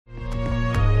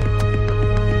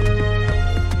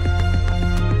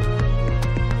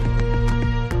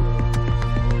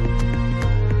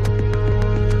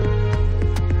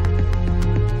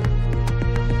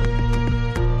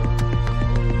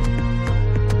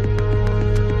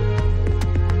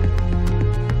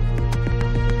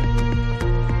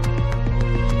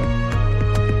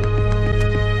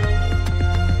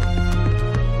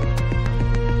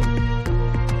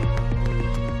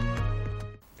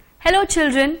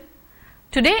children,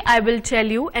 today I will tell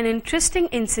you an interesting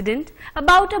incident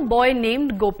about a boy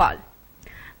named Gopal.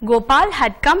 Gopal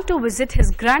had come to visit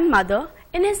his grandmother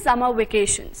in his summer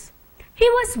vacations. He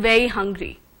was very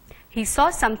hungry. He saw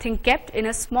something kept in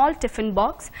a small tiffin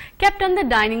box kept on the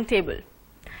dining table.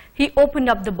 He opened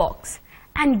up the box,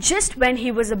 and just when he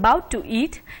was about to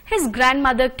eat, his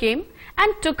grandmother came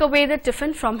and took away the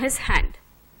tiffin from his hand.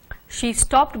 She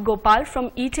stopped Gopal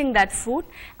from eating that food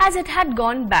as it had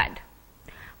gone bad.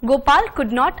 Gopal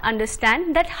could not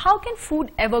understand that how can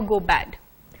food ever go bad.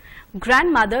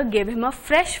 Grandmother gave him a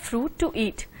fresh fruit to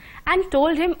eat and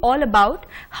told him all about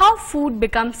how food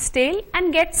becomes stale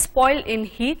and gets spoiled in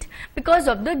heat because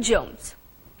of the germs.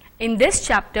 In this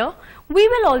chapter, we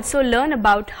will also learn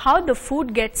about how the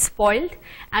food gets spoiled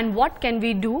and what can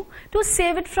we do to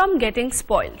save it from getting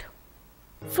spoiled.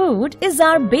 Food is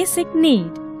our basic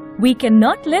need. We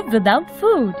cannot live without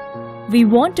food. We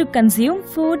want to consume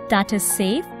food that is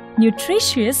safe,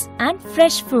 nutritious and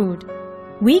fresh food.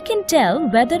 We can tell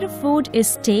whether a food is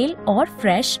stale or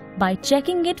fresh by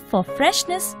checking it for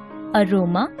freshness,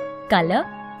 aroma, color,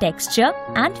 texture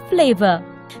and flavor.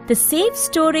 The safe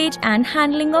storage and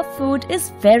handling of food is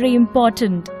very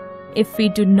important. If we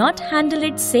do not handle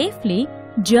it safely,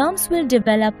 germs will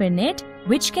develop in it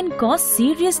which can cause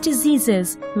serious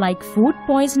diseases like food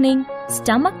poisoning,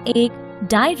 stomach ache,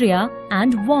 diarrhea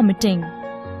and vomiting.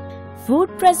 Food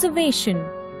preservation.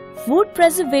 Food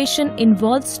preservation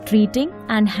involves treating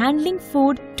and handling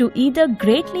food to either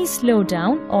greatly slow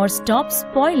down or stop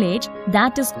spoilage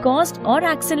that is caused or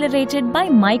accelerated by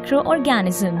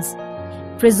microorganisms.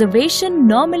 Preservation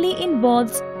normally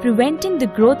involves preventing the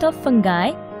growth of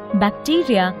fungi,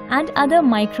 bacteria and other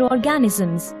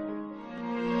microorganisms.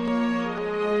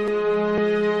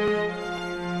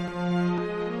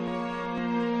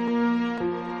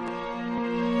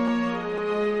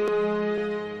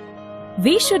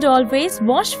 We should always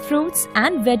wash fruits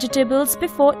and vegetables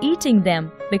before eating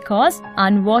them because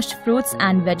unwashed fruits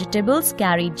and vegetables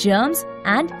carry germs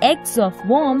and eggs of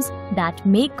worms that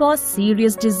may cause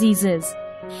serious diseases.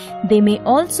 They may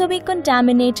also be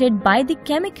contaminated by the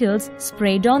chemicals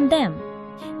sprayed on them.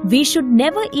 We should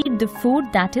never eat the food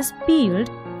that is peeled,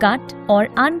 cut or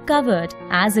uncovered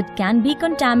as it can be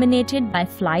contaminated by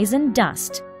flies and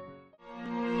dust.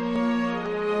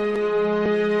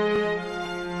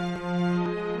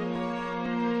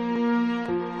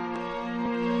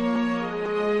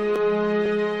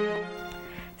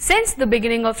 Since the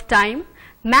beginning of time,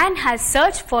 man has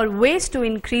searched for ways to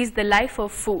increase the life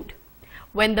of food.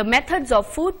 When the methods of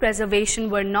food preservation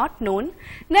were not known,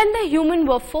 then the humans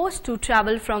were forced to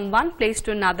travel from one place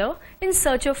to another in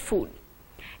search of food.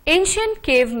 Ancient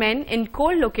cavemen in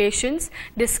cold locations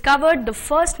discovered the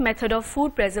first method of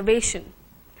food preservation.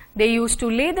 They used to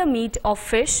lay the meat of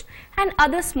fish and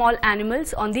other small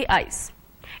animals on the ice.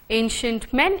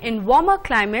 Ancient men in warmer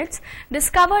climates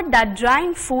discovered that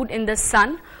drying food in the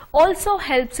sun also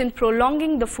helps in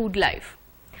prolonging the food life.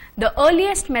 The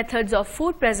earliest methods of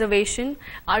food preservation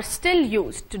are still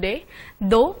used today,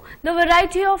 though the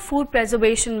variety of food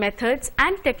preservation methods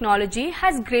and technology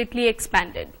has greatly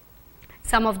expanded.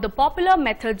 Some of the popular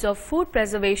methods of food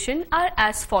preservation are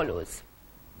as follows.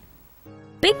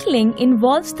 Pickling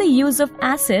involves the use of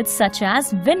acids such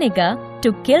as vinegar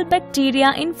to kill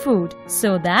bacteria in food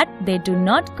so that they do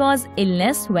not cause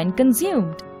illness when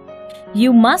consumed.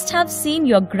 You must have seen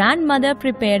your grandmother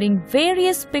preparing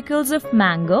various pickles of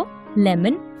mango,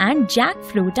 lemon and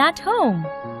jackfruit at home.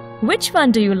 Which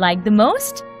one do you like the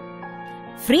most?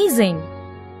 Freezing.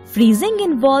 Freezing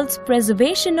involves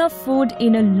preservation of food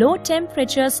in a low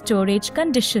temperature storage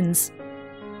conditions.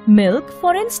 Milk,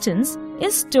 for instance,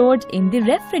 is stored in the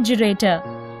refrigerator.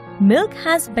 Milk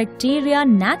has bacteria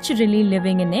naturally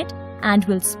living in it and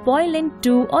will spoil in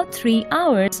 2 or 3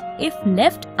 hours if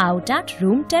left out at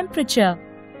room temperature.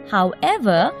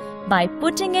 However, by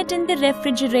putting it in the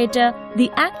refrigerator,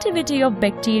 the activity of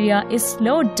bacteria is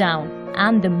slowed down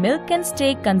and the milk can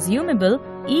stay consumable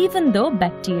even though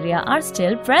bacteria are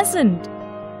still present.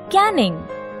 Canning.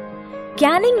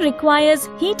 Canning requires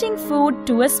heating food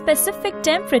to a specific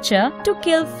temperature to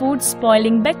kill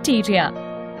food-spoiling bacteria.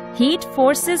 Heat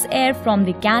forces air from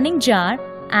the canning jar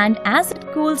and as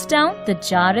it cools down, the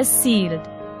jar is sealed.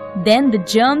 Then the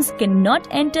germs cannot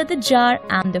enter the jar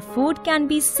and the food can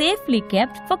be safely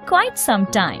kept for quite some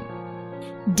time.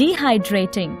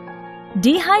 Dehydrating.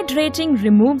 Dehydrating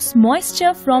removes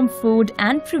moisture from food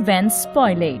and prevents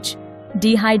spoilage.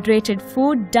 Dehydrated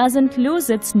food doesn't lose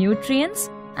its nutrients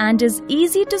and is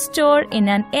easy to store in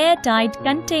an airtight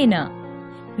container.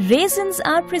 Raisins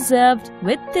are preserved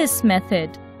with this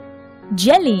method.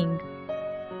 Jellying.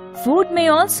 Food may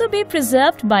also be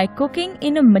preserved by cooking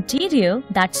in a material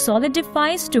that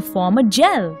solidifies to form a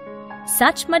gel.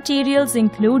 Such materials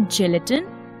include gelatin,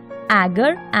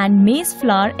 agar and maize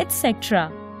flour,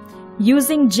 etc.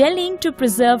 Using gelling to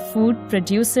preserve food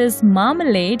produces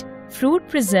marmalade, fruit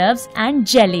preserves and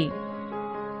jelly.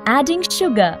 Adding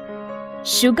sugar.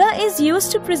 Sugar is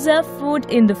used to preserve food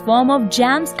in the form of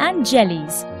jams and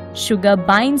jellies. Sugar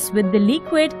binds with the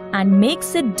liquid and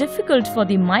makes it difficult for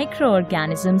the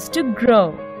microorganisms to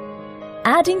grow.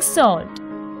 Adding salt.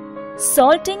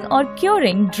 Salting or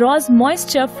curing draws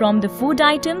moisture from the food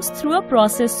items through a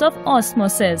process of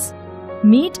osmosis.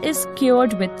 Meat is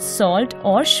cured with salt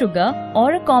or sugar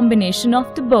or a combination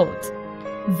of the both.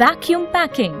 Vacuum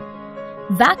packing.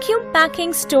 Vacuum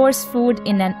packing stores food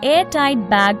in an airtight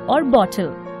bag or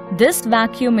bottle. This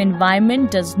vacuum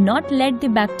environment does not let the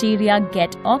bacteria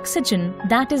get oxygen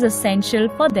that is essential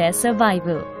for their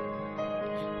survival.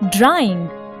 Drying.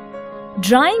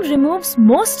 Drying removes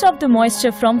most of the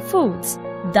moisture from foods.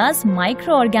 Thus,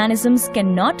 microorganisms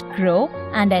cannot grow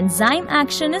and enzyme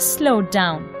action is slowed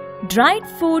down. Dried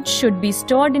food should be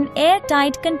stored in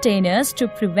airtight containers to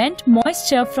prevent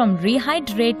moisture from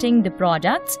rehydrating the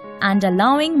products and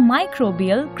allowing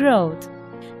microbial growth.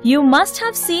 You must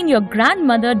have seen your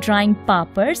grandmother drying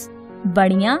papas,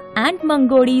 badiyan and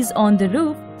mangodis on the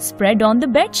roof spread on the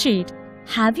bedsheet.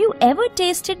 Have you ever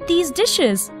tasted these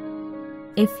dishes?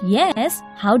 If yes,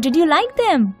 how did you like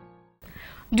them?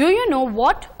 Do you know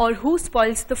what or who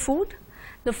spoils the food?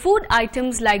 The food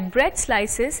items like bread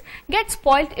slices get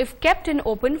spoilt if kept in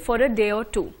open for a day or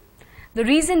two. The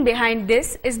reason behind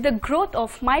this is the growth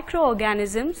of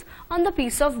microorganisms on the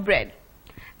piece of bread.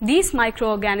 These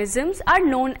microorganisms are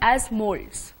known as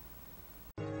molds.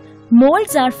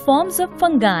 Molds are forms of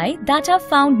fungi that are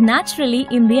found naturally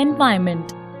in the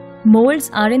environment. Molds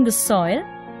are in the soil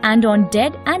and on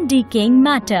dead and decaying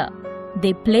matter.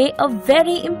 They play a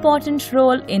very important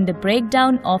role in the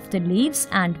breakdown of the leaves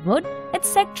and wood,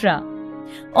 etc.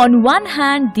 On one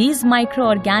hand, these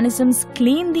microorganisms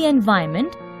clean the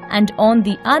environment, and on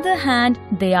the other hand,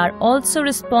 they are also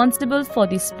responsible for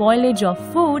the spoilage of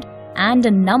food and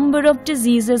a number of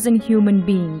diseases in human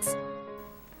beings.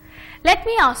 Let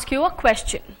me ask you a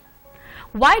question.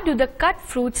 Why do the cut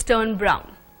fruits turn brown?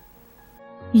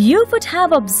 You would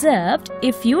have observed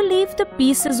if you leave the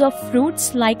pieces of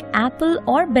fruits like apple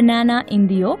or banana in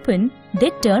the open, they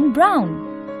turn brown.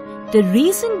 The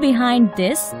reason behind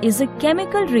this is a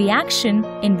chemical reaction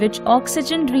in which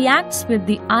oxygen reacts with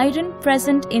the iron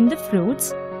present in the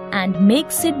fruits and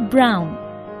makes it brown.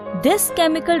 This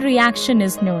chemical reaction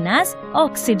is known as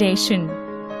oxidation.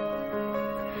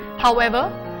 However,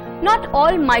 not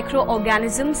all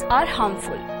microorganisms are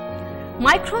harmful.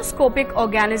 Microscopic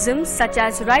organisms such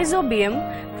as rhizobium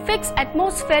fix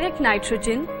atmospheric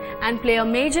nitrogen and play a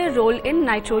major role in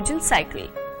nitrogen cycle.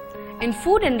 In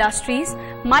food industries,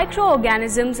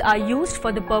 microorganisms are used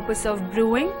for the purpose of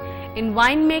brewing, in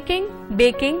winemaking,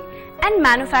 baking, and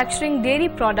manufacturing dairy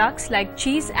products like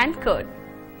cheese and curd.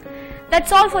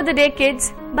 That's all for the day,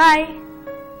 kids. Bye.